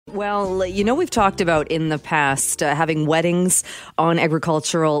Well, we've talked about in the past having weddings on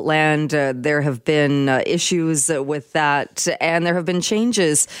agricultural land. There have been issues with that, and there have been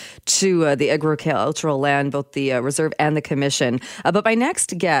changes to the agricultural land, both the Reserve and the Commission. But my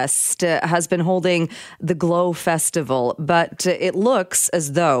next guest has been holding the Glow Festival, but it looks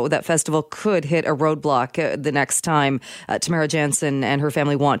as though that festival could hit a roadblock the next time Tamara Jansen and her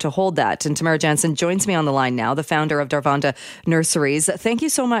family want to hold that. And Tamara Jansen joins me on the line now, the founder of Darvonda Nurseries. Thank you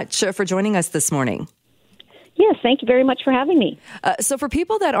so much for joining us this morning. Yes, thank you very much for having me. So for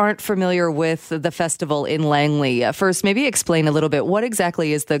people that aren't familiar with the festival in Langley, first maybe explain a little bit, what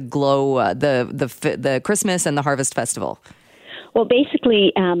exactly is the Glow, the Christmas and the Harvest Festival? Well,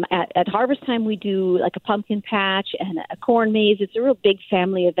 basically, at harvest time, we do like a pumpkin patch and a corn maze. It's a real big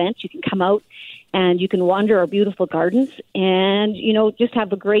family event. You can come out and you can wander our beautiful gardens and, just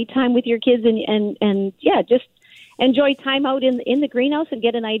have a great time with your kids and just enjoy time out in the greenhouse and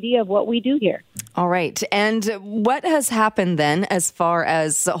get an idea of what we do here. All right. And what has happened then as far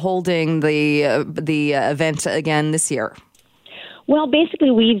as holding the event again this year? Well,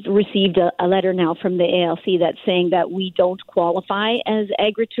 basically, we've received a letter now from the ALC that's saying that we don't qualify as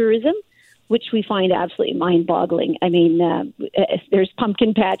agritourism, which we find absolutely mind-boggling. I mean, there's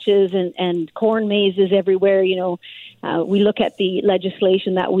pumpkin patches and corn mazes everywhere. We look at the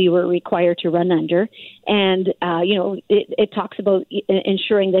legislation that we were required to run under, and it talks about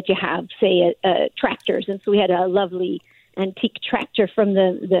ensuring that you have, say, tractors. And so we had a lovely antique tractor from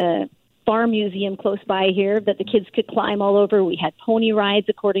the farm museum close by here that the kids could climb all over. We had pony rides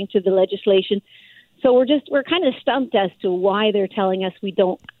according to the legislation. So we're kind of stumped as to why they're telling us we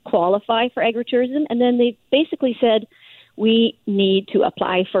don't qualify for agritourism. And then they basically said we need to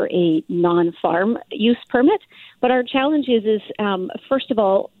apply for a non-farm use permit. But our challenge is first of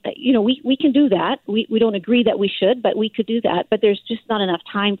all, we can do that. We don't agree that we should, but we could do that. But there's just not enough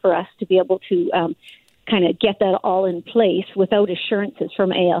time for us to be able to kind of get that all in place without assurances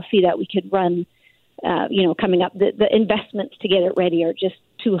from ALC that we could run, coming up. The investments to get it ready are just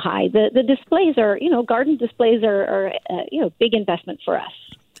too high. The displays are, garden displays are big investment for us.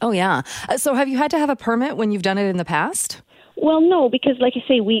 Oh, yeah. So have you had to have a permit when you've done it in the past? Well, no, because like I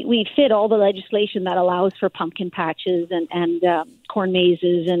say, we fit all the legislation that allows for pumpkin patches and corn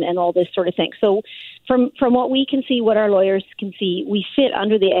mazes and all this sort of thing. So from what we can see, what our lawyers can see, we fit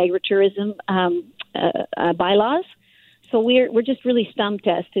under the agritourism bylaws. So we're just really stumped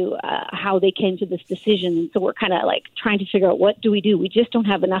as to how they came to this decision. And so we're kind of like trying to figure out what do. We just don't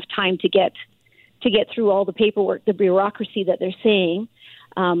have enough time to get through all the paperwork, the bureaucracy that they're saying,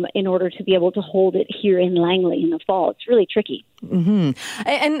 in order to be able to hold it here in Langley in the fall. It's really tricky. Mm-hmm.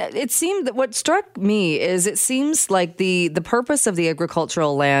 And it seemed that what struck me is it seems like the purpose of the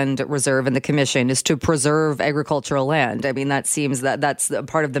Agricultural Land Reserve and the Commission is to preserve agricultural land. I mean, that seems that's a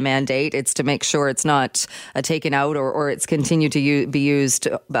part of the mandate. It's to make sure it's not taken out or it's continued to be used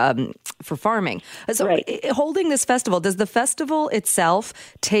for farming. So right. Holding this festival, does the festival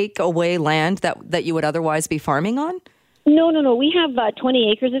itself take away land that you would otherwise be farming on? No. We have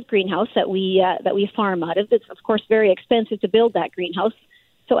 20 acres of greenhouse that we farm out of. It's, of course, very expensive to build that greenhouse.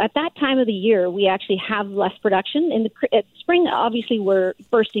 So at that time of the year, we actually have less production. In the spring, obviously, we're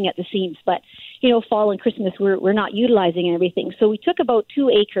bursting at the seams. But, fall and Christmas, we're not utilizing everything. So we took about 2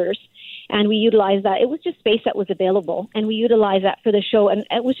 acres, and we utilized that. It was just space that was available, and we utilized that for the show. And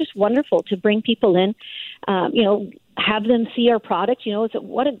it was just wonderful to bring people in, have them see our product.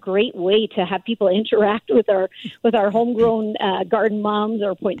 What a great way to have people interact with our homegrown garden moms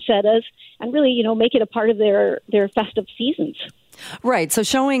or poinsettias, and really, make it a part of their festive seasons. Right. So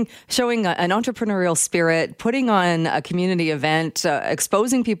showing an entrepreneurial spirit, putting on a community event,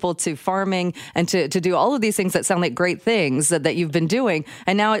 exposing people to farming and to do all of these things that sound like great things that you've been doing.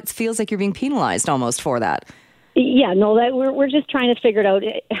 And now it feels like you're being penalized almost for that. Yeah, no, that we're just trying to figure it out.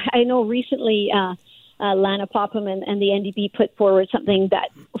 I know recently Lana Popham and the NDP put forward something that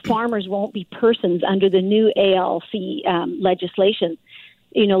farmers won't be persons under the new ALC legislation.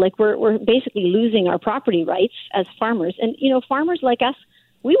 We're basically losing our property rights as farmers. And, farmers like us,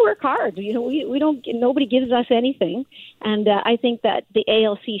 we work hard. We don't, nobody gives us anything. And I think that the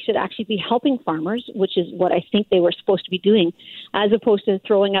ALC should actually be helping farmers, which is what I think they were supposed to be doing, as opposed to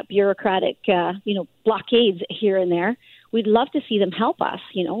throwing up bureaucratic, blockades here and there. We'd love to see them help us,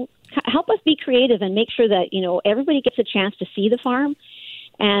 help us be creative and make sure that, everybody gets a chance to see the farm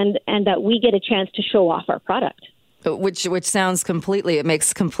and that we get a chance to show off our product. Which sounds it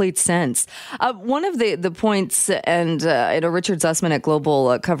makes complete sense. One of the points, and Richard Zussman at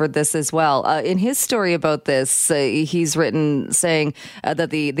Global covered this as well. In his story about this, he's written saying that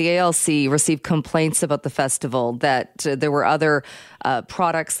the ALC received complaints about the festival, that there were other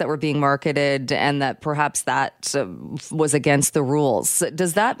products that were being marketed and that perhaps that was against the rules.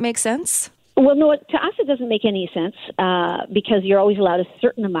 Does that make sense? Well, no, to us it doesn't make any sense because you're always allowed a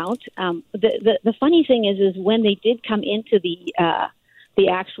certain amount. The funny thing is when they did come into the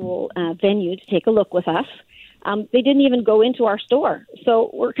actual venue to take a look with us, they didn't even go into our store. So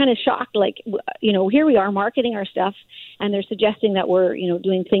we're kind of shocked, here we are marketing our stuff and they're suggesting that we're,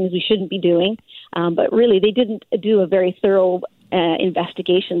 doing things we shouldn't be doing. But really they didn't do a very thorough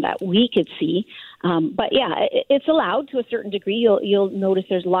investigation that we could see. But yeah, it's allowed to a certain degree. You'll notice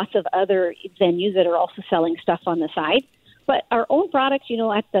there's lots of other venues that are also selling stuff on the side. But our own products,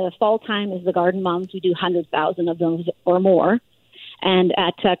 at the fall time is the Garden Moms. We do 100,000 of those or more. And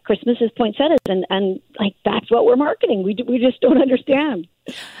at Christmas is poinsettias, and that's what we're marketing. We just don't understand.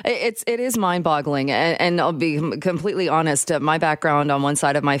 It is mind-boggling, and I'll be completely honest. My background on one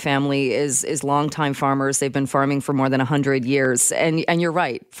side of my family is longtime farmers. They've been farming for more than 100 years, and you're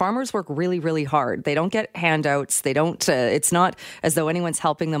right. Farmers work really, really hard. They don't get handouts. They don't. It's not as though anyone's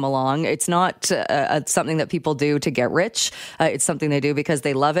helping them along. It's not something that people do to get rich. It's something they do because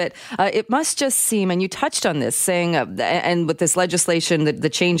they love it. It must just seem, and you touched on this, saying, and with this legislation, the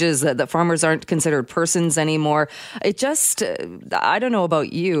changes that farmers aren't considered persons anymore. It just, I don't know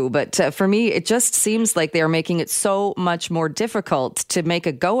about you, but for me, it just seems like they are making it so much more difficult to make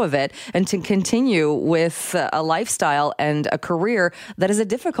a go of it and to continue with a lifestyle and a career that is a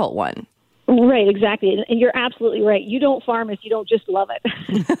difficult one. Right, exactly. And you're absolutely right. You don't farm if you don't just love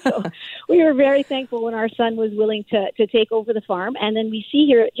it. So we were very thankful when our son was willing to take over the farm. And then we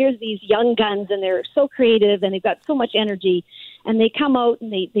see here's these young guns, and they're so creative and they've got so much energy. And they come out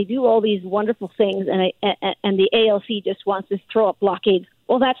and they do all these wonderful things. And the ALC just wants to throw up blockades.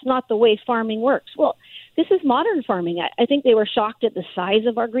 Well, that's not the way farming works. Well, this is modern farming. I think they were shocked at the size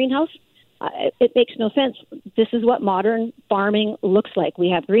of our greenhouse. It makes no sense. This is what modern farming looks like. We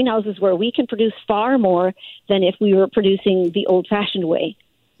have greenhouses where we can produce far more than if we were producing the old-fashioned way.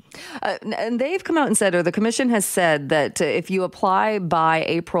 And they've come out and said, or the commission has said, that if you apply by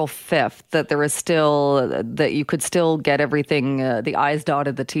April 5th, that there is still, that you could still get everything, the I's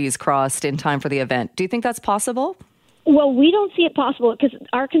dotted, the T's crossed in time for the event. Do you think that's possible? Well, we don't see it possible because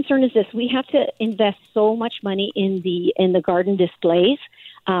our concern is this. We have to invest so much money in the garden displays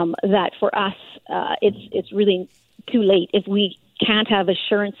that for us, it's really too late. If we can't have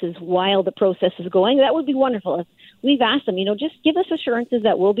assurances while the process is going, that would be wonderful. We've asked them, just give us assurances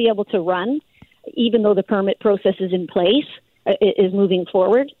that we'll be able to run, even though the permit process is in place, is moving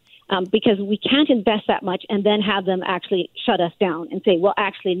forward, because we can't invest that much and then have them actually shut us down and say, well,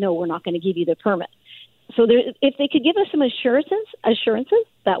 actually, no, we're not going to give you the permit. So if they could give us some assurances,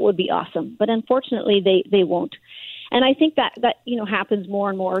 that would be awesome. But unfortunately, they won't. And I think that happens more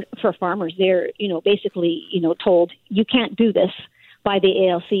and more for farmers. They're, basically, told you can't do this by the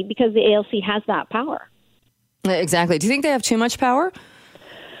ALC because the ALC has that power. Exactly. Do you think they have too much power?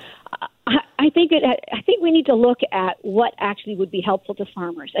 I think we need to look at what actually would be helpful to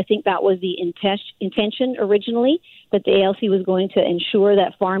farmers. I think that was the intention originally, that the ALC was going to ensure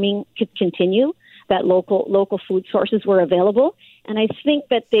that farming could continue, that local food sources were available. And I think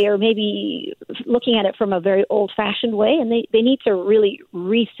that they are maybe looking at it from a very old-fashioned way, and they need to really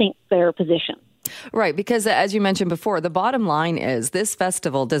rethink their position. Right, because as you mentioned before, the bottom line is this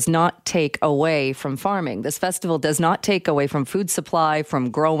festival does not take away from farming. This festival does not take away from food supply, from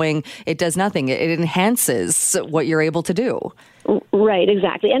growing. It does nothing. It enhances what you're able to do. Right,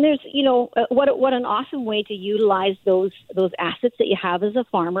 exactly. And there's, what an awesome way to utilize those assets that you have as a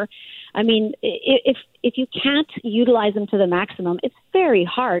farmer. I mean, if you can't utilize them to the maximum, it's very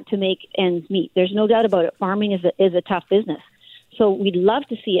hard to make ends meet. There's no doubt about it. Farming is a tough business. So we'd love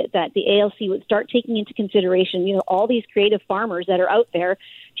to see it that the ALC would start taking into consideration, all these creative farmers that are out there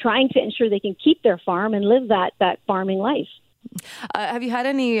trying to ensure they can keep their farm and live that farming life. Have you had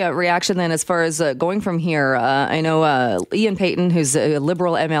any reaction then as far as going from here? I know Ian Payton, who's a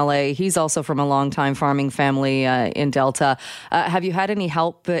Liberal MLA, he's also from a long-time farming family in Delta. Have you had any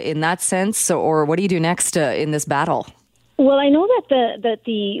help in that sense, or what do you do next in this battle? Well, I know that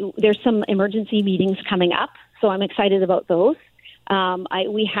there's some emergency meetings coming up, so I'm excited about those.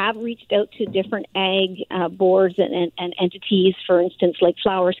 We have reached out to different ag boards and entities, for instance, like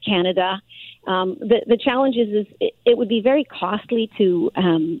Flowers Canada. The challenge is it would be very costly to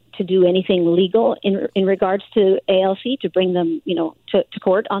do anything legal in regards to ALC, to bring them to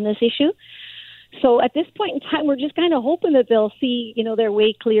court on this issue. So at this point in time, we're just kind of hoping that they'll see, their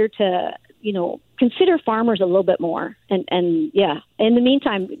way clear to, consider farmers a little bit more. And yeah, in the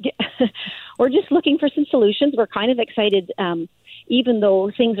meantime, we're just looking for some solutions. We're kind of excited, even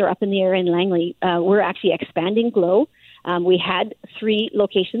though things are up in the air in Langley. We're actually expanding Glow. We had 3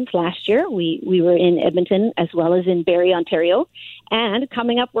 locations last year. We were in Edmonton as well as in Barrie, Ontario. And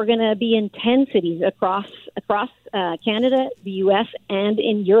coming up, we're going to be in 10 cities across Canada, the U.S., and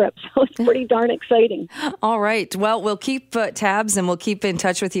in Europe. So it's pretty darn exciting. All right. Well, we'll keep tabs and we'll keep in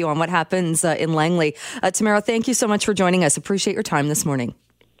touch with you on what happens in Langley. Tamara, thank you so much for joining us. Appreciate your time this morning.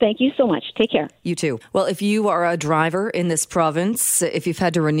 Thank you so much. Take care. You too. Well, if you are a driver in this province, if you've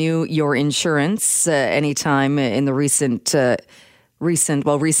had to renew your insurance anytime in the recently,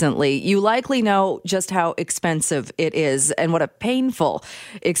 you likely know just how expensive it is and what a painful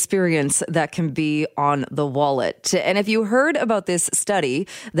experience that can be on the wallet. And if you heard about this study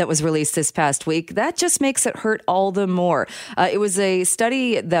that was released this past week, that just makes it hurt all the more. It was a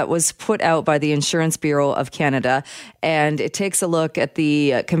study that was put out by the Insurance Bureau of Canada, and it takes a look at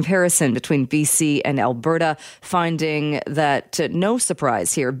the comparison between BC and Alberta, finding that, no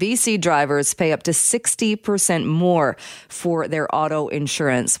surprise here, BC drivers pay up to 60% more for their auto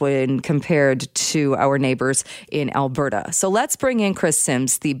insurance when compared to our neighbors in Alberta. So let's bring in Kris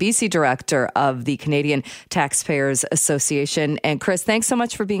Sims, the BC director of the Canadian Taxpayers Association. And Kris, thanks so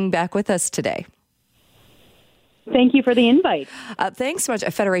much for being back with us today. Thank you for the invite. Thanks so much.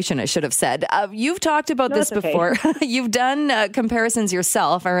 A federation, I should have said. You've talked about this before. Okay. You've done comparisons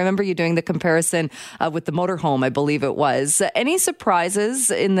yourself. I remember you doing the comparison with the motorhome, I believe it was. Any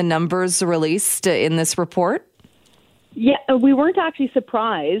surprises in the numbers released in this report? Yeah, we weren't actually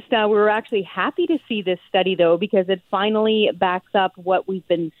surprised. We were actually happy to see this study, though, because it finally backs up what we've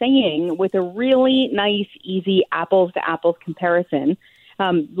been saying with a really nice, easy apples-to-apples comparison,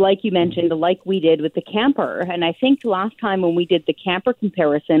 like you mentioned, like we did with the camper. And I think last time when we did the camper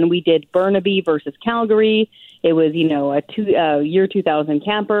comparison, we did Burnaby versus Calgary. It was, a year 2000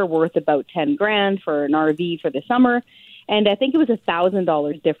 camper worth about $10,000 for an RV for the summer. And I think it was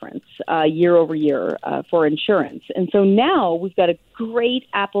 $1,000 difference year over year for insurance. And so now we've got a great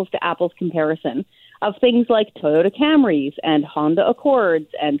apples-to-apples comparison of things like Toyota Camrys and Honda Accords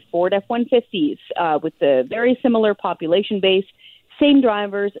and Ford F-150s with the very similar population base, same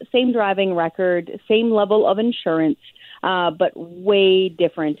drivers, same driving record, same level of insurance, but way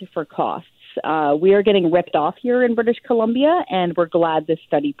different for costs. We are getting ripped off here in British Columbia, and we're glad this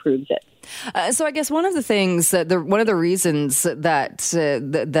study proves it. So I guess one of the things one of the reasons that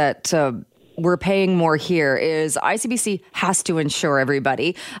we're paying more here is ICBC has to insure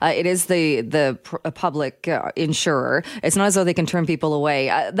everybody. It is the public insurer. It's not as though they can turn people away.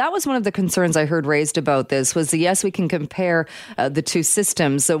 That was one of the concerns I heard raised about this was, yes, we can compare the two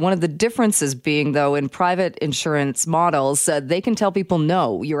systems. So one of the differences being, though, in private insurance models, they can tell people,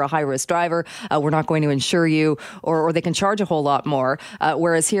 no, you're a high-risk driver. We're not going to insure you, or they can charge a whole lot more.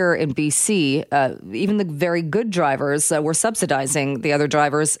 Whereas here in BC, even the very good drivers, we're subsidizing the other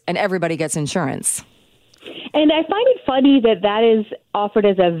drivers, and everybody gets insurance. And I find it funny that is offered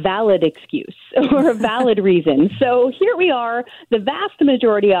as a valid excuse or a valid reason. So here we are, the vast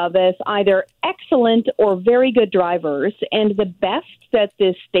majority of us, either excellent or very good drivers, and the best that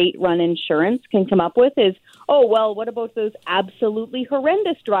this state-run insurance can come up with is, oh, well, what about those absolutely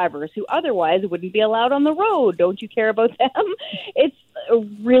horrendous drivers who otherwise wouldn't be allowed on the road? Don't you care about them? It's a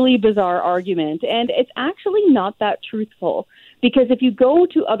really bizarre argument, and it's actually not that truthful. Because if you go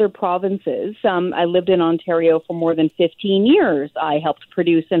to other provinces, I lived in Ontario for more than 15 years. I helped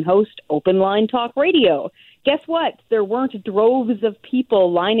produce and host open line talk radio. Guess what? There weren't droves of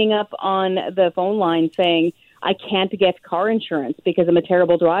people lining up on the phone line saying, I can't get car insurance because I'm a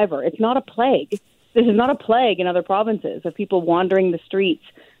terrible driver. It's not a plague. This is not a plague in other provinces of people wandering the streets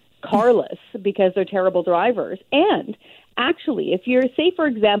carless because they're terrible drivers. And actually, if you're, say, for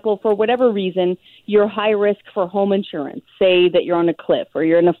example, for whatever reason, you're high risk for home insurance, say that you're on a cliff or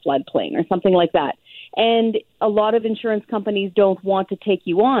you're in a floodplain or something like that, and a lot of insurance companies don't want to take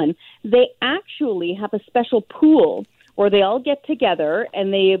you on, they actually have a special pool where they all get together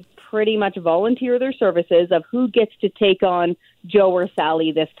and they pretty much volunteer their services of who gets to take on Joe or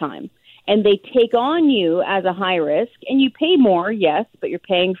Sally this time. And they take on you as a high risk, and you pay more, yes, but you're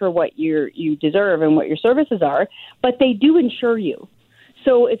paying for what you deserve and what your services are, but they do insure you.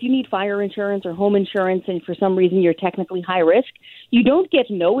 So if you need fire insurance or home insurance and for some reason you're technically high risk, you don't get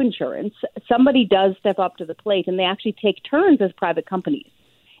no insurance. Somebody does step up to the plate, and they actually take turns as private companies.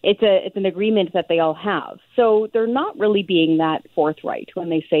 It's an agreement that they all have. So they're not really being that forthright when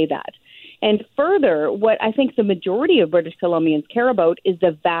they say that. And further, what I think the majority of British Columbians care about is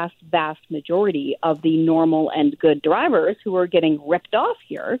the vast, vast majority of the normal and good drivers who are getting ripped off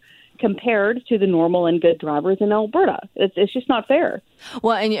here compared to the normal and good drivers in Alberta. It's just not fair.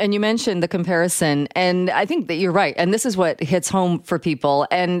 Well, and you mentioned the comparison, and I think that you're right. And this is what hits home for people,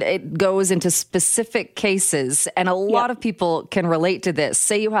 and it goes into specific cases. And a lot of people can relate to this.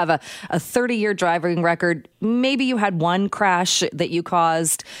 Say you have a 30-year driving record. Maybe you had one crash that you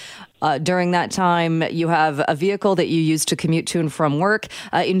caused. During that time, you have a vehicle that you use to commute to and from work.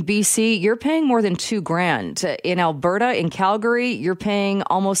 In BC, you're paying more than $2,000. In Alberta, in Calgary, you're paying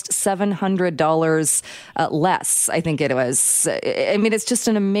almost $700 less, I think it was. I mean, it's just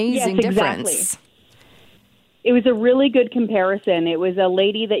an amazing difference. Exactly. It was a really good comparison. It was a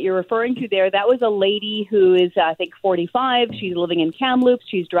lady that you're referring to there. That was a lady who is, I think, 45. She's living in Kamloops.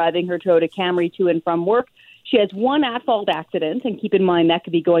 She's driving her Toyota Camry to and from work. She has one at-fault accident, and keep in mind that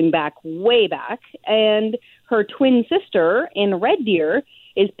could be going back way back. And her twin sister in Red Deer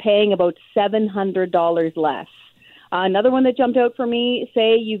is paying about $700 less. Another one that jumped out for me,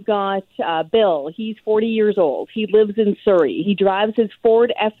 say you've got Bill. He's 40 years old. He lives in Surrey. He drives his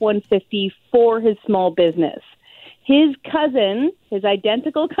Ford F-150 for his small business. His cousin, his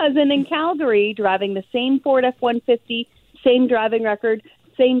identical cousin in Calgary, driving the same Ford F-150, same driving record,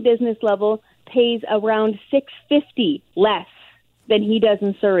 same business level, pays around $650 less than he does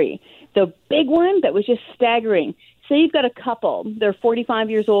in Surrey. The big one that was just staggering. Say you've got a couple. They're 45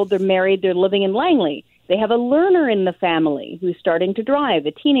 years old. They're married. They're living in Langley. They have a learner in the family who's starting to drive,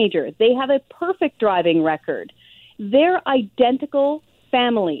 a teenager. They have a perfect driving record. Their identical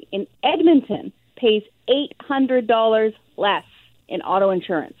family in Edmonton pays $800 less in auto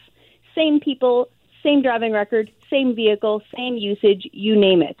insurance. Same people, same driving record, same vehicle, same usage, you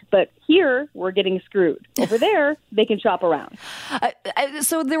name it. But here, we're getting screwed. Over there, they can shop around.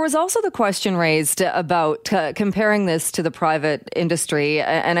 So there was also the question raised about comparing this to the private industry.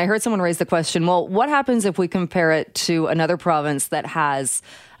 And I heard someone raise the question, well, what happens if we compare it to another province that has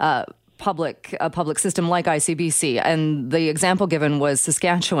a public system like ICBC? And the example given was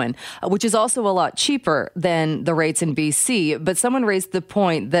Saskatchewan, which is also a lot cheaper than the rates in BC. But someone raised the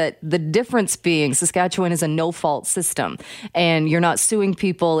point that the difference being Saskatchewan is a no-fault system and you're not suing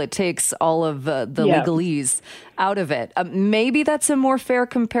people. It takes all of the legalese out of it. Maybe that's a more fair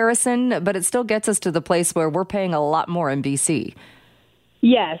comparison, but it still gets us to the place where we're paying a lot more in BC.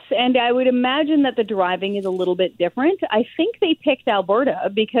 Yes, and I would imagine that the driving is a little bit different. I think they picked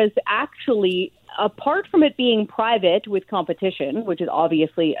Alberta because actually, apart from it being private with competition, which is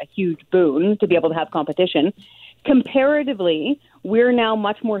obviously a huge boon to be able to have competition, comparatively, we're now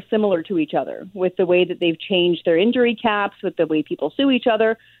much more similar to each other with the way that they've changed their injury caps, with the way people sue each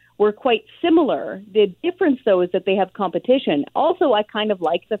other. We're quite similar. The difference, though, is that they have competition. Also, I kind of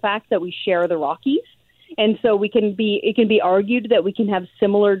like the fact that we share the Rockies. And so it can be argued that we can have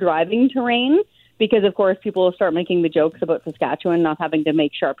similar driving terrain because, of course, people will start making the jokes about Saskatchewan not having to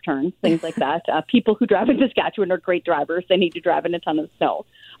make sharp turns, things like that. People who drive in Saskatchewan are great drivers. They need to drive in a ton of snow.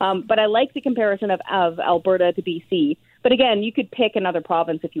 But I like the comparison of Alberta to BC. But again, you could pick another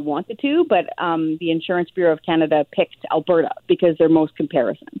province if you wanted to, but the Insurance Bureau of Canada picked Alberta because they're most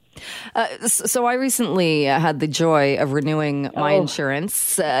comparison. So I recently had the joy of renewing my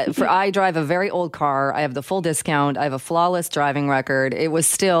insurance. I drive a very old car. I have the full discount. I have a flawless driving record. It was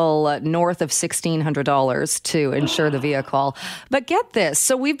still north of $1,600 to insure the vehicle. But get this.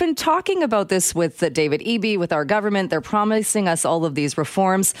 So we've been talking about this with David Eby, with our government. They're promising us all of these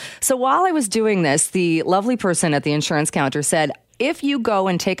reforms. So while I was doing this, the lovely person at the insurance counter said, if you go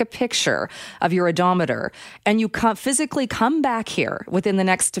and take a picture of your odometer and you physically come back here within the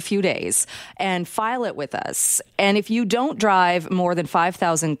next few days and file it with us, and if you don't drive more than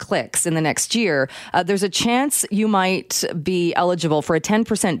 5,000 clicks in the next year, there's a chance you might be eligible for a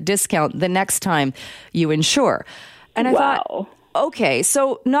 10% discount the next time you insure. And I thought, okay,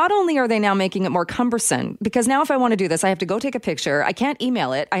 so not only are they now making it more cumbersome, because now if I want to do this, I have to go take a picture. I can't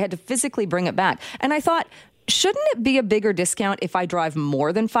email it. I had to physically bring it back. And I thought, shouldn't it be a bigger discount if I drive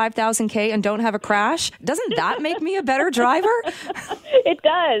more than 5,000 K and don't have a crash? Doesn't that make me a better driver? It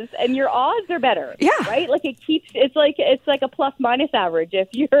does, and your odds are better. Yeah, right. Like it's like a plus minus average if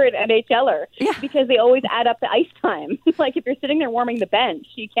you're an NHLer. Yeah, because they always add up the ice time. Like if you're sitting there warming the bench,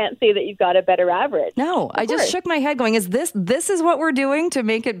 you can't say that you've got a better average. No, I just shook my head, going, "Is this is what we're doing to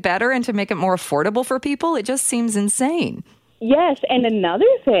make it better and to make it more affordable for people?" It just seems insane. Yes, and another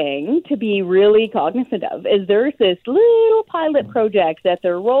thing to be really cognizant of is there's this little pilot project that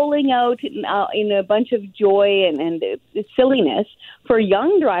they're rolling out in a bunch of joy and silliness for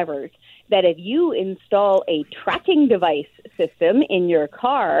young drivers. that if you install a tracking device system in your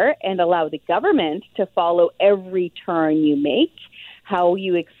car and allow the government to follow every turn you make, how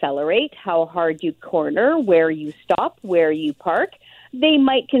you accelerate, how hard you corner, where you stop, where you park, they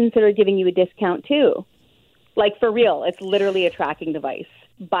might consider giving you a discount too. Like, for real, it's literally a tracking device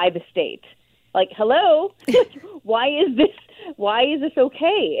by the state. Like, hello, why is this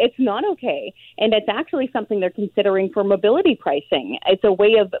okay? It's not okay. And it's actually something they're considering for mobility pricing. It's a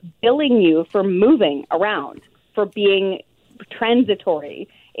way of billing you for moving around, for being transitory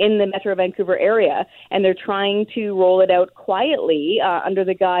in the Metro Vancouver area. And they're trying to roll it out quietly under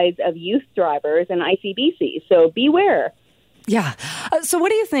the guise of youth drivers and ICBC. So beware. Yeah. So what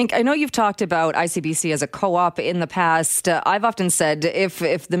do you think? I know you've talked about ICBC as a co-op in the past. I've often said if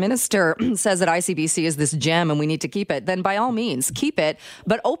the minister says that ICBC is this gem and we need to keep it, then by all means keep it,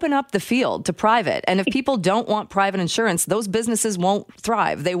 but open up the field to private. And if people don't want private insurance, those businesses won't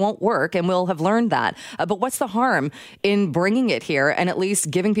thrive. They won't work, and we'll have learned that. But what's the harm in bringing it here and at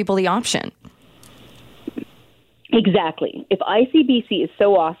least giving people the option? Exactly. If ICBC is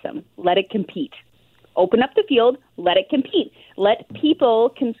so awesome, let it compete. Open up the field, let it compete. Let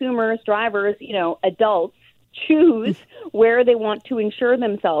people, consumers, drivers, adults, choose where they want to insure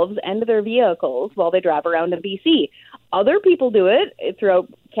themselves and their vehicles while they drive around in BC. Other people do it throughout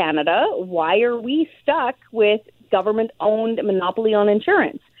Canada. Why are we stuck with government-owned monopoly on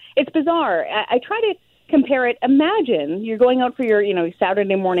insurance? It's bizarre. I try to compare it. Imagine you're going out for your,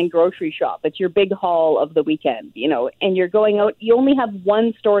 Saturday morning grocery shop. It's your big haul of the weekend, and you're going out. You only have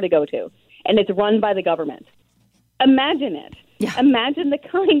one store to go to, and it's run by the government. Imagine it. Yeah. Imagine the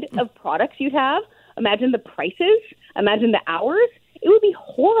kind of products you'd have. Imagine the prices. Imagine the hours. It would be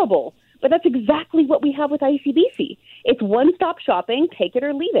horrible. But that's exactly what we have with ICBC. It's one-stop shopping, take it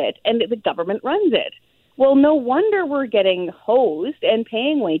or leave it, and the government runs it. Well, no wonder we're getting hosed and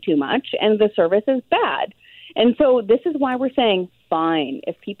paying way too much, and the service is bad. And so this is why we're saying, fine.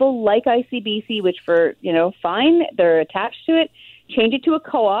 If people like ICBC, which fine, they're attached to it, change it to a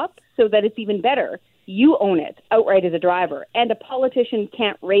co-op so that it's even better. You own it outright as a driver, and a politician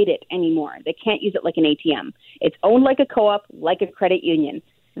can't rate it anymore. They can't use it like an ATM. It's owned like a co-op, like a credit union.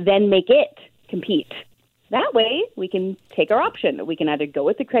 Then make it compete. That way, we can take our option. We can either go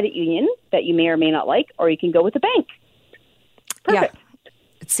with the credit union that you may or may not like, or you can go with the bank. Perfect. Yeah.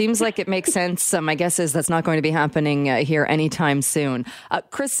 It seems like it makes sense. My guess is that's not going to be happening here anytime soon.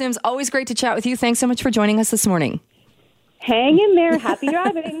 Kris Sims, always great to chat with you. Thanks so much for joining us this morning. Hang in there. Happy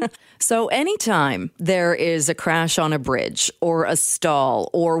driving. So anytime there is a crash on a bridge or a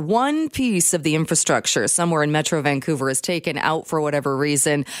stall or one piece of the infrastructure somewhere in Metro Vancouver is taken out for whatever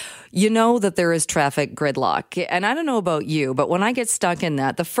reason, you know that there is traffic gridlock. And I don't know about you, but when I get stuck in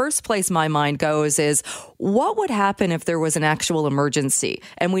that, the first place my mind goes is, what would happen if there was an actual emergency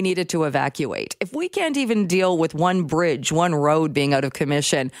and we needed to evacuate? If we can't even deal with one bridge, one road being out of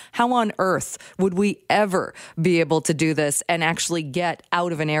commission, how on earth would we ever be able to do this and actually get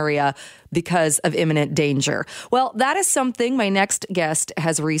out of an area because of imminent danger? Well, that is something my next guest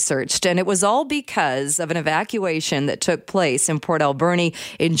has researched, and it was all because of an evacuation that took place in Port Alberni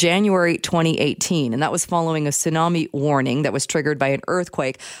in January 2018, and that was following a tsunami warning that was triggered by an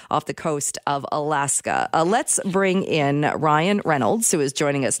earthquake off the coast of Alaska. Let's bring in Ryan Reynolds, who is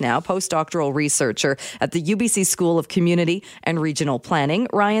joining us now, postdoctoral researcher at the UBC School of Community and Regional Planning.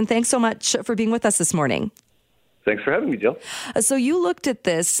 Ryan, thanks so much for being with us this morning. Thanks for having me, Jill. So you looked at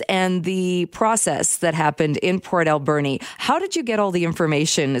this and the process that happened in Port Alberni. How did you get all the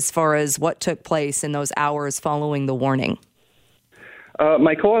information as far as what took place in those hours following the warning?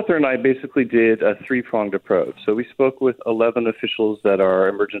 My co-author and I basically did a three-pronged approach. So we spoke with 11 officials that are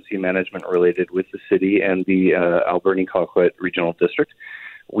emergency management related with the city and the Alberni-Colquitt Regional District.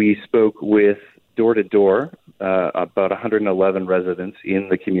 We spoke with door-to-door, about 111 residents in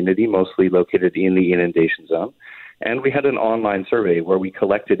the community, mostly located in the inundation zone. And we had an online survey where we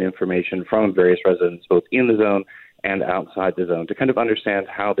collected information from various residents, both in the zone and outside the zone, to kind of understand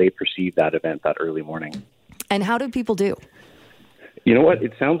how they perceived that event that early morning. And how did people do? You know what?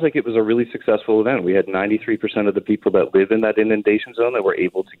 It sounds like it was a really successful event. We had 93% of the people that live in that inundation zone that were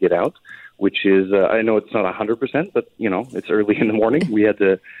able to get out, which is, I know it's not 100%, but, it's early in the morning. We had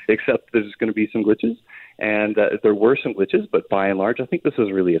to accept there's going to be some glitches. And there were some glitches, but by and large, I think this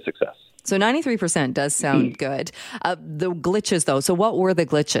was really a success. So 93% does sound good. The glitches, though, so what were the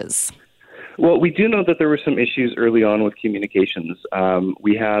glitches? Well, we do know that there were some issues early on with communications.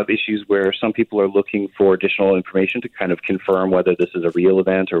 We have issues where some people are looking for additional information to kind of confirm whether this is a real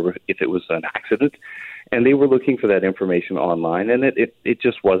event or if it was an accident. And they were looking for that information online, and it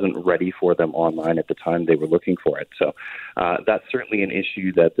just wasn't ready for them online at the time they were looking for it. So that's certainly an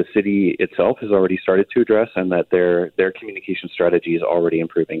issue that the city itself has already started to address, and that their communication strategy is already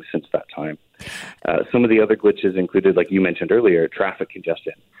improving since that time. Some of the other glitches included, like you mentioned earlier, traffic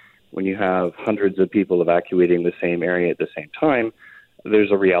congestion. When you have hundreds of people evacuating the same area at the same time,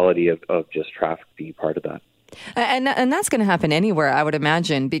 there's a reality of just traffic being part of that. And that's going to happen anywhere, I would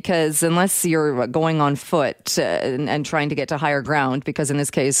imagine, because unless you're going on foot and trying to get to higher ground, because in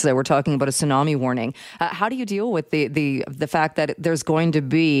this case we're talking about a tsunami warning, how do you deal with the fact that there's going to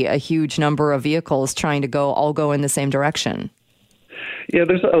be a huge number of vehicles trying to all go in the same direction? Yeah,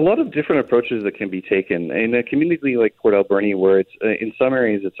 there's a lot of different approaches that can be taken. In a community like Port Alberni, where it's in some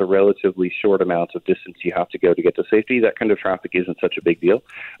areas it's a relatively short amount of distance you have to go to get to safety, that kind of traffic isn't such a big deal.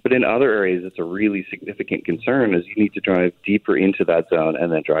 But in other areas, it's a really significant concern, as you need to drive deeper into that zone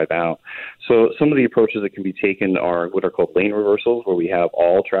and then drive out. So some of the approaches that can be taken are what are called lane reversals, where we have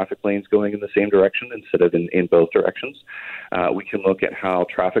all traffic lanes going in the same direction instead of in both directions. We can look at how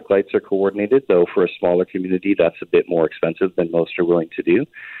traffic lights are coordinated, though for a smaller community, that's a bit more expensive than most are willing to do.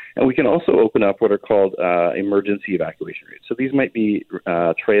 And we can also open up what are called emergency evacuation routes. So these might be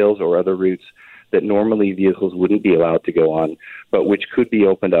trails or other routes that normally vehicles wouldn't be allowed to go on, but which could be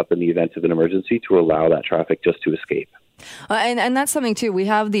opened up in the event of an emergency to allow that traffic just to escape. And that's something, too. We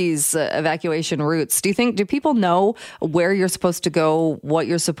have these evacuation routes. Do people know where you're supposed to go, what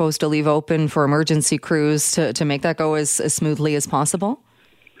you're supposed to leave open for emergency crews to make that go as smoothly as possible?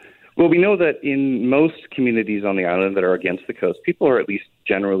 Well, we know that in most communities on the island that are against the coast, people are at least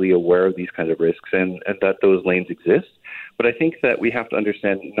generally aware of these kinds of risks and that those lanes exist. But I think that we have to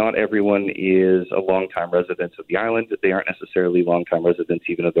understand not everyone is a long-time resident of the island, that they aren't necessarily long-time residents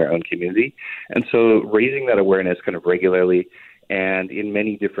even of their own community. And so raising that awareness kind of regularly and in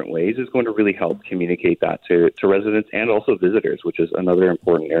many different ways is going to really help communicate that to residents and also visitors, which is another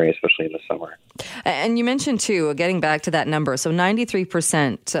important area, especially in the summer. And you mentioned, too, getting back to that number, so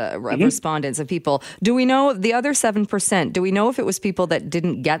 93% of respondents of people. Do we know the other 7%? Do we know if it was people that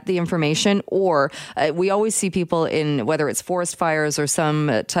didn't get the information, or we always see people in, whether it's forest fires or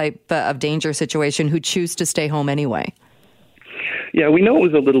some type of danger situation, who choose to stay home anyway? Yeah, we know it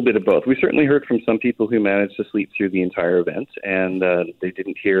was a little bit of both. We certainly heard from some people who managed to sleep through the entire event, and they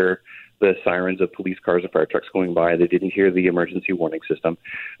didn't hear the sirens of police cars and fire trucks going by. They didn't hear the emergency warning system,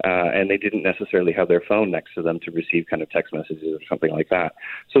 and they didn't necessarily have their phone next to them to receive kind of text messages or something like that.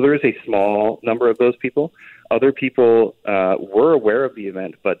 So there is a small number of those people. Other people were aware of the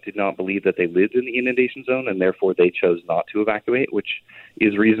event but did not believe that they lived in the inundation zone, and therefore they chose not to evacuate, which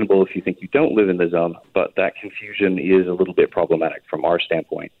is reasonable if you think you don't live in the zone, but that confusion is a little bit problematic from our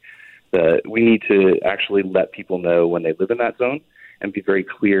standpoint. We need to actually let people know when they live in that zone and be very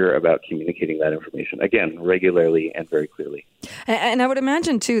clear about communicating that information, again, regularly and very clearly. And I would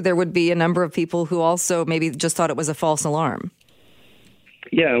imagine, too, there would be a number of people who also maybe just thought it was a false alarm.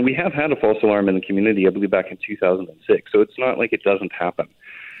 Yeah, and we have had a false alarm in the community, I believe, back in 2006, so it's not like it doesn't happen.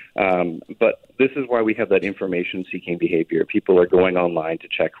 But this is why we have that information-seeking behavior. People are going online to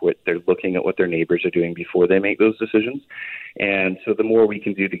check they're looking at what their neighbors are doing before they make those decisions. And so the more we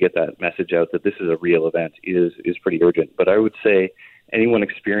can do to get that message out that this is a real event is pretty urgent. But I would say anyone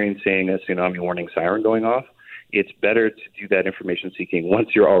experiencing a tsunami warning siren going off, it's better to do that information seeking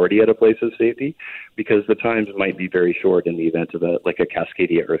once you're already at a place of safety, because the times might be very short in the event of a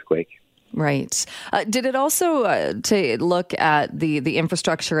Cascadia earthquake. Right. Did it also look at the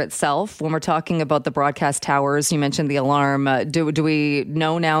infrastructure itself? When we're talking about the broadcast towers, you mentioned the alarm. Do we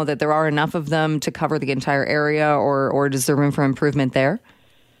know now that there are enough of them to cover the entire area, or is there room for improvement there?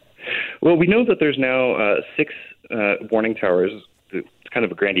 Well, we know that there's now 6 warning towers. It's kind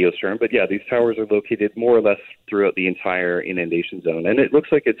of a grandiose term, but yeah, these towers are located more or less throughout the entire inundation zone, and it looks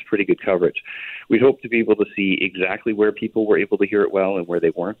like it's pretty good coverage. We hope to be able to see exactly where people were able to hear it well and where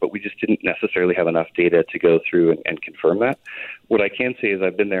they weren't, but we just didn't necessarily have enough data to go through and confirm that. What I can say is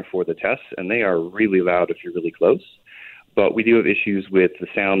I've been there for the tests, and they are really loud if you're really close, but we do have issues with the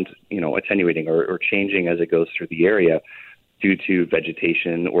sound, attenuating or changing as it goes through the area, due to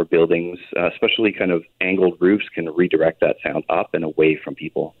vegetation or buildings, especially kind of angled roofs can redirect that sound up and away from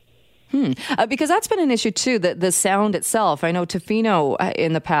people. Because that's been an issue, too, the sound itself. I know Tofino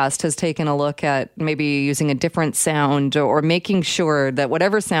in the past has taken a look at maybe using a different sound or making sure that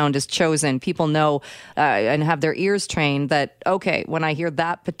whatever sound is chosen, people know and have their ears trained that, okay, when I hear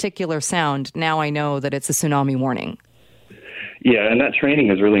that particular sound, now I know that it's a tsunami warning. Yeah, and that training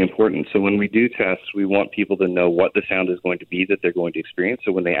is really important. So when we do tests, we want people to know what the sound is going to be that they're going to experience.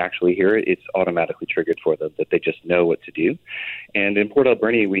 So when they actually hear it, it's automatically triggered for them, that they just know what to do. And in Port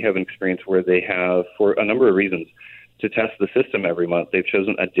Alberni, we have an experience where they have, for a number of reasons, to test the system every month, they've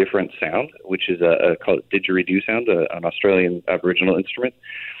chosen a different sound, which is called didgeridoo sound, an Australian Aboriginal instrument.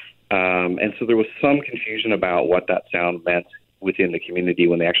 And so there was some confusion about what that sound meant within the community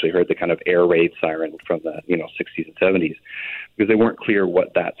when they actually heard the kind of air raid siren from the 60s and 70s, because they weren't clear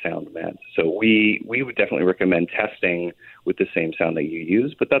what that sound meant. So we would definitely recommend testing with the same sound that you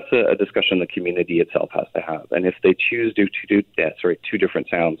use, but that's a discussion the community itself has to have. And if they choose to do two different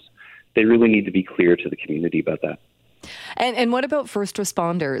sounds, they really need to be clear to the community about that. And what about first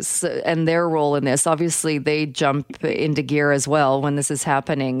responders and their role in this? Obviously, they jump into gear as well when this is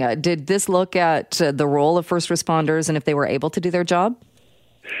happening. Did this look at the role of first responders and if they were able to do their job?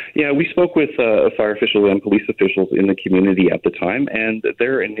 Yeah, we spoke with fire officials and police officials in the community at the time, and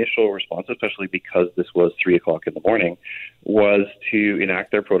their initial response, especially because this was 3 o'clock in the morning, was to enact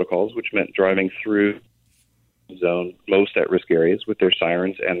their protocols, which meant driving through zone most at-risk areas with their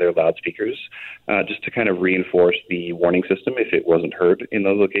sirens and their loudspeakers, just to kind of reinforce the warning system if it wasn't heard in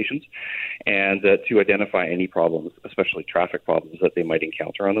those locations, and to identify any problems, especially traffic problems that they might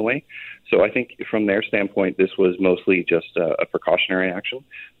encounter on the way. So I think from their standpoint, this was mostly just a precautionary action.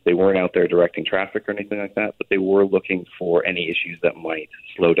 They weren't out there directing traffic or anything like that, but they were looking for any issues that might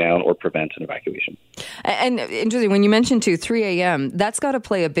slow down or prevent an evacuation. And interesting, when you mentioned 3 a.m., that's got to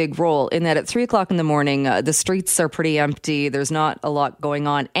play a big role in that at 3 o'clock in the morning, the streets are pretty empty. There's not a lot going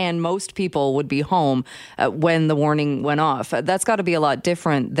on, and most people would be home when the warning went off. That's got to be a lot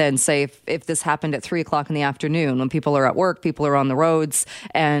different than, say, if this happened at 3 o'clock in the afternoon when people are at work, people are on the roads,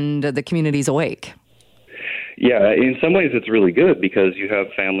 and the community's awake. Yeah, in some ways it's really good because you have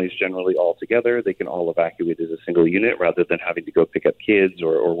families generally all together. They can all evacuate as a single unit rather than having to go pick up kids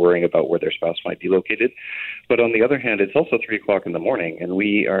or worrying about where their spouse might be located. But on the other hand, it's also 3 o'clock in the morning, and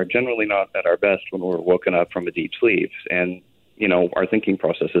we are generally not at our best when we're woken up from a deep sleep. And our thinking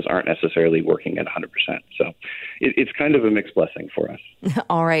processes aren't necessarily working at 100%. So it's kind of a mixed blessing for us.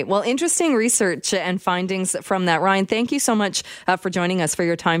 All right. Well, interesting research and findings from that. Ryan, thank you so much for joining us, for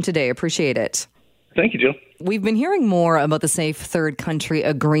your time today. Appreciate it. Thank you, Jill. We've been hearing more about the Safe Third Country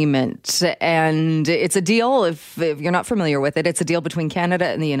Agreement, and it's a deal, if you're not familiar with it, it's a deal between Canada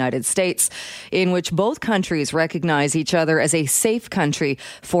and the United States in which both countries recognize each other as a safe country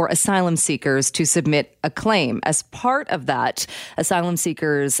for asylum seekers to submit a claim. As part of that, asylum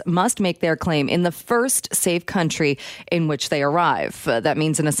seekers must make their claim in the first safe country in which they arrive. That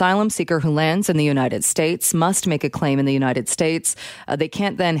means an asylum seeker who lands in the United States must make a claim in the United States. They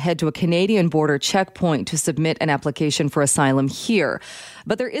can't then head to a Canadian border checkpoint to submit an application for asylum here.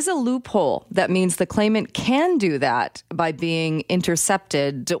 But there is a loophole that means the claimant can do that by being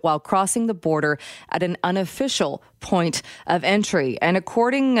intercepted while crossing the border at an unofficial point of entry. And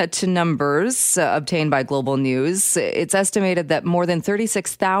according to numbers obtained by Global News, it's estimated that more than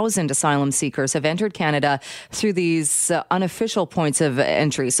 36,000 asylum seekers have entered Canada through these unofficial points of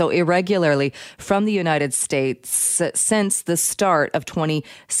entry, so irregularly from the United States since the start of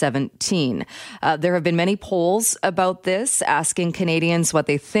 2017. There have been many polls about this, asking Canadians what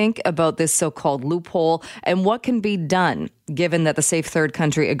they think about this so-called loophole and what can be done given that the Safe Third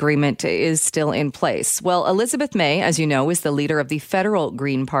Country Agreement is still in place. Well, Elizabeth May, as you know, is the leader of the federal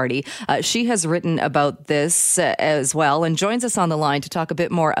Green Party. She has written about this as well and joins us on the line to talk a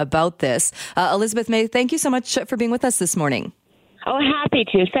bit more about this. Elizabeth May, thank you so much for being with us this morning. Oh, happy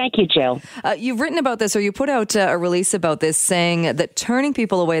to. Thank you, Jill. You've written about this, or you put out a release about this, saying that turning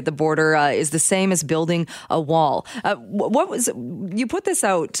people away at the border is the same as building a wall. You put this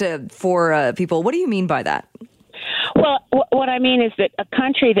out for people. What do you mean by that? Well, what I mean is that a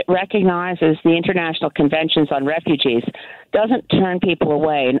country that recognizes the International Conventions on Refugees doesn't turn people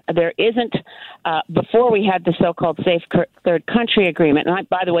away. There isn't, before we had the so-called Safe Third Country Agreement, and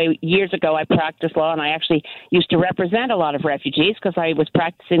by the way, years ago I practiced law, and I actually used to represent a lot of refugees because I was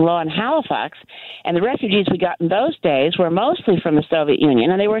practicing law in Halifax, and the refugees we got in those days were mostly from the Soviet Union,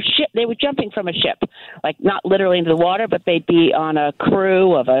 and they were jumping from a ship, like not literally into the water, but they'd be on a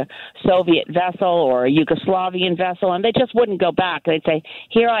crew of a Soviet vessel or a Yugoslavian vessel, and they just wouldn't go back. They'd say,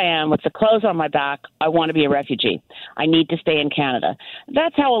 here I am with the clothes on my back, I want to be a refugee. I need to stay in Canada.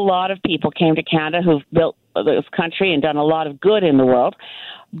 That's how a lot of people came to Canada who've built this country and done a lot of good in the world.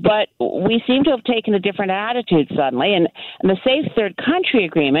 But we seem to have taken a different attitude suddenly, and the Safe Third Country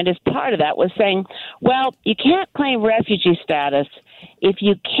Agreement is part of that, was saying, well, you can't claim refugee status if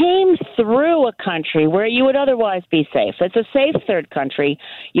you came through a country where you would otherwise be safe. It's a safe third country.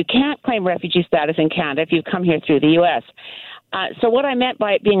 You can't claim refugee status in Canada if you've come here through the U.S. So what I meant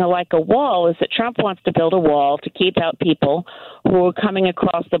by it being like a wall is that Trump wants to build a wall to keep out people who are coming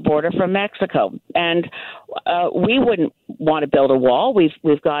across the border from Mexico. And we wouldn't want to build a wall.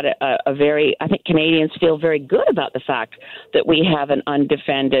 We've got a very, I think Canadians feel very good about the fact that we have an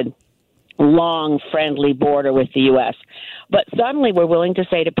undefended, long, friendly border with the U.S. But suddenly we're willing to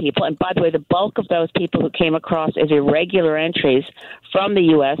say to people, and by the way, the bulk of those people who came across as irregular entries from the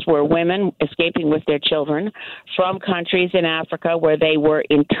U.S. were women escaping with their children from countries in Africa where they were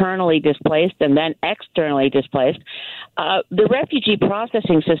internally displaced and then externally displaced. The refugee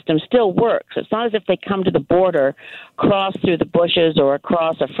processing system still works. It's not as if they come to the border, cross through the bushes or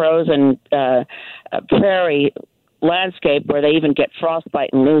across a frozen prairie landscape where they even get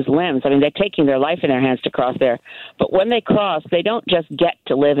frostbite and lose limbs. I mean, they're taking their life in their hands to cross there. But when they cross, they don't just get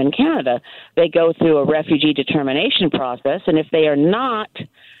to live in Canada. They go through a refugee determination process, and if they are not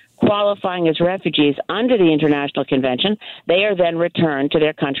qualifying as refugees under the International Convention, they are then returned to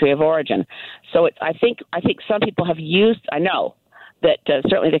their country of origin. So I think some people have used, I know that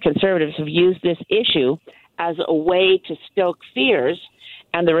certainly the Conservatives have used this issue as a way to stoke fears.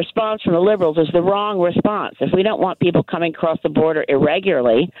 And the response from the Liberals is the wrong response. If we don't want people coming across the border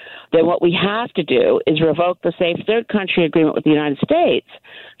irregularly, then what we have to do is revoke the Safe Third Country Agreement with the United States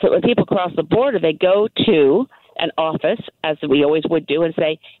so that when people cross the border, they go to an office, as we always would do, and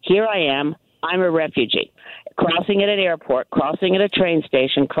say, here I am, I'm a refugee. Crossing at an airport, crossing at a train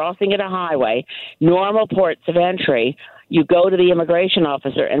station, crossing at a highway, normal ports of entry, you go to the immigration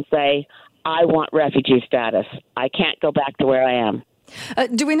officer and say, I want refugee status. I can't go back to where I am.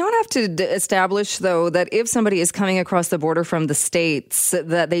 Do we not have to establish, though, that if somebody is coming across the border from the States,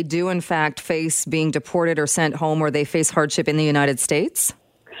 that they do, in fact, face being deported or sent home, or they face hardship in the United States?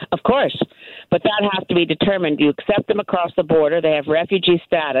 Of course. But that has to be determined. You accept them across the border, they have refugee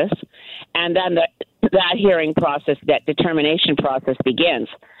status, and then that hearing process, that determination process begins.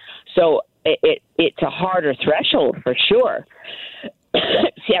 So it's a harder threshold for sure.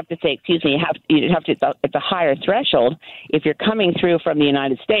 You have to say, excuse me, it's a higher threshold if you're coming through from the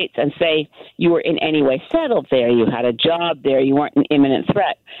United States and say you were in any way settled there, you had a job there, you weren't an imminent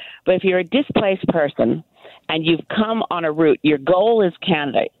threat. But if you're a displaced person and you've come on a route, your goal is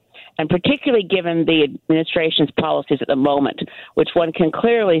Canada, and particularly given the administration's policies at the moment, which one can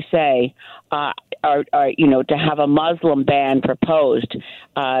clearly say are to have a Muslim ban proposed,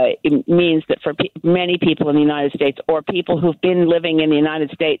 it means that for many people in the United States or people who've been living in the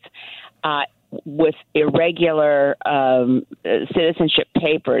United States with irregular citizenship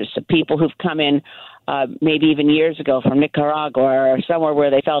papers, people who've come in maybe even years ago from Nicaragua or somewhere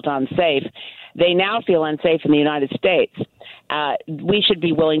where they felt unsafe, they now feel unsafe in the United States. We should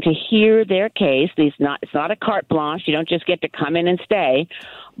be willing to hear their case. It's not a carte blanche. You don't just get to come in and stay.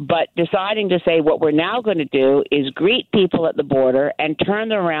 But deciding to say what we're now going to do is greet people at the border and turn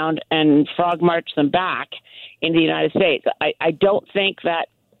them around and frog march them back in the United States. I don't think that,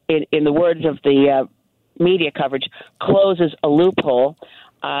 in the words of the media coverage, closes a loophole.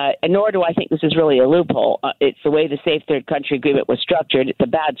 And nor do I think this is really a loophole. It's the way the Safe Third Country Agreement was structured. It's a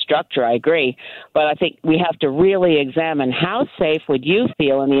bad structure, I agree. But I think we have to really examine how safe would you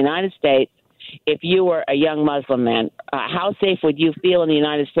feel in the United States if you were a young Muslim man? How safe would you feel in the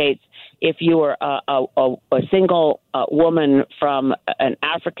United States if you were a single woman from an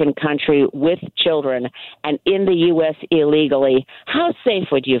African country with children and in the U.S. illegally? How safe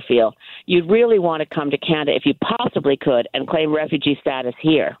would you feel? You'd really want to come to Canada if you possibly could and claim refugee status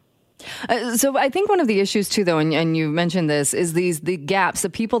here. So I think one of the issues too, though, and you mentioned this, is the gaps.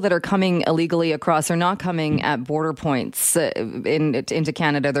 The people that are coming illegally across are not coming at border points into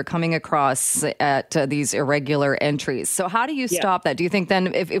Canada. They're coming across at these irregular entries. So how do you stop that? Do you think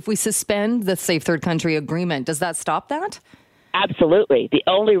then if we suspend the Safe Third Country Agreement, does that stop that? Absolutely. The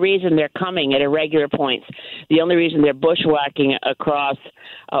only reason they're coming at irregular points, the only reason they're bushwhacking across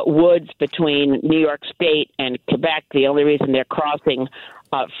woods between New York State and Quebec, the only reason they're crossing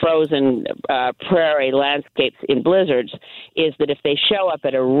frozen prairie landscapes in blizzards is that if they show up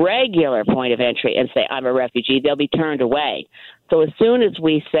at a regular point of entry and say, I'm a refugee, they'll be turned away. So as soon as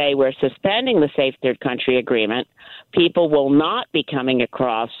we say we're suspending the Safe Third Country Agreement, people will not be coming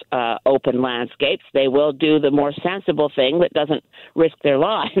across open landscapes. They will do the more sensible thing that doesn't risk their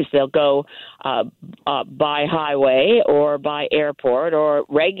lives. They'll go by highway or by airport or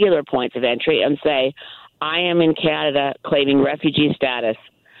regular points of entry and say, I am in Canada claiming refugee status.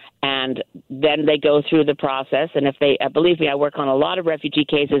 And then they go through the process. And if they, believe me, I work on a lot of refugee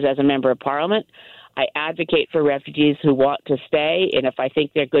cases as a member of Parliament. I advocate for refugees who want to stay, and if I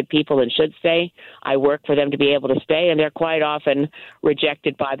think they're good people and should stay, I work for them to be able to stay, and they're quite often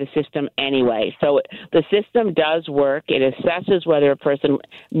rejected by the system anyway. So the system does work. It assesses whether a person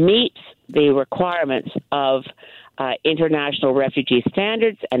meets the requirements of international refugee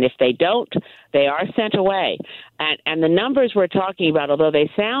standards, and if they don't, they are sent away. And the numbers we're talking about, although they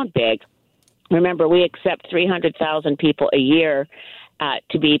sound big, remember, we accept 300,000 people a year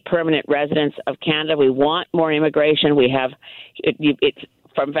to be permanent residents of Canada. We want more immigration. We have it's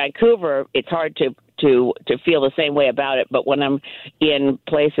from Vancouver. It's hard to feel the same way about it. But when I'm in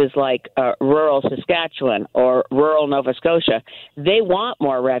places like rural Saskatchewan or rural Nova Scotia, they want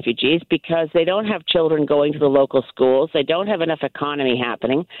more refugees because they don't have children going to the local schools. They don't have enough economy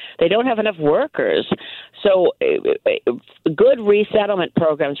happening. They don't have enough workers. So good resettlement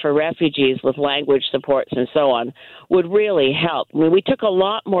programs for refugees with language supports and so on would really help. I mean, we took a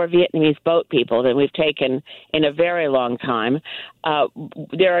lot more Vietnamese boat people than we've taken in a very long time.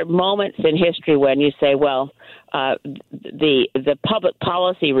 There are moments in history when you say, well, the public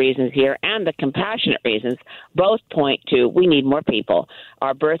policy reasons here and the compassionate reasons both point to we need more people.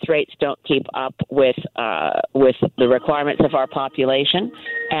 Our birth rates don't keep up with the requirements of our population,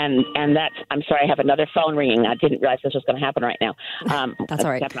 and that's. I'm sorry, I have another phone ringing. I didn't realize this was going to happen right now. That's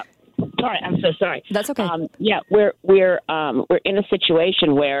all right. Sorry, I'm so sorry. That's okay. We're in a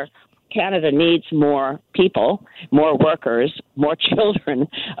situation where Canada needs more people, more workers, more children,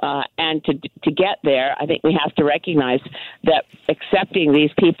 and to get there, I think we have to recognize that accepting these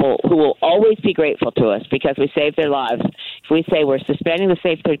people who will always be grateful to us because we saved their lives. If we say we're suspending the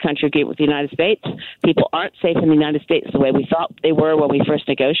Safe Third Country Agreement with the United States, people aren't safe in the United States the way we thought they were when we first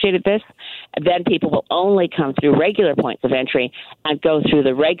negotiated this, then people will only come through regular points of entry and go through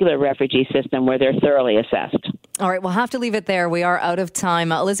the regular refugee system where they're thoroughly assessed. All right, we'll have to leave it there. We are out of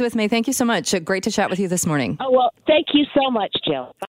time. Elizabeth May, thank you so much. Great to chat with you this morning. Oh, well, thank you so much, Jill.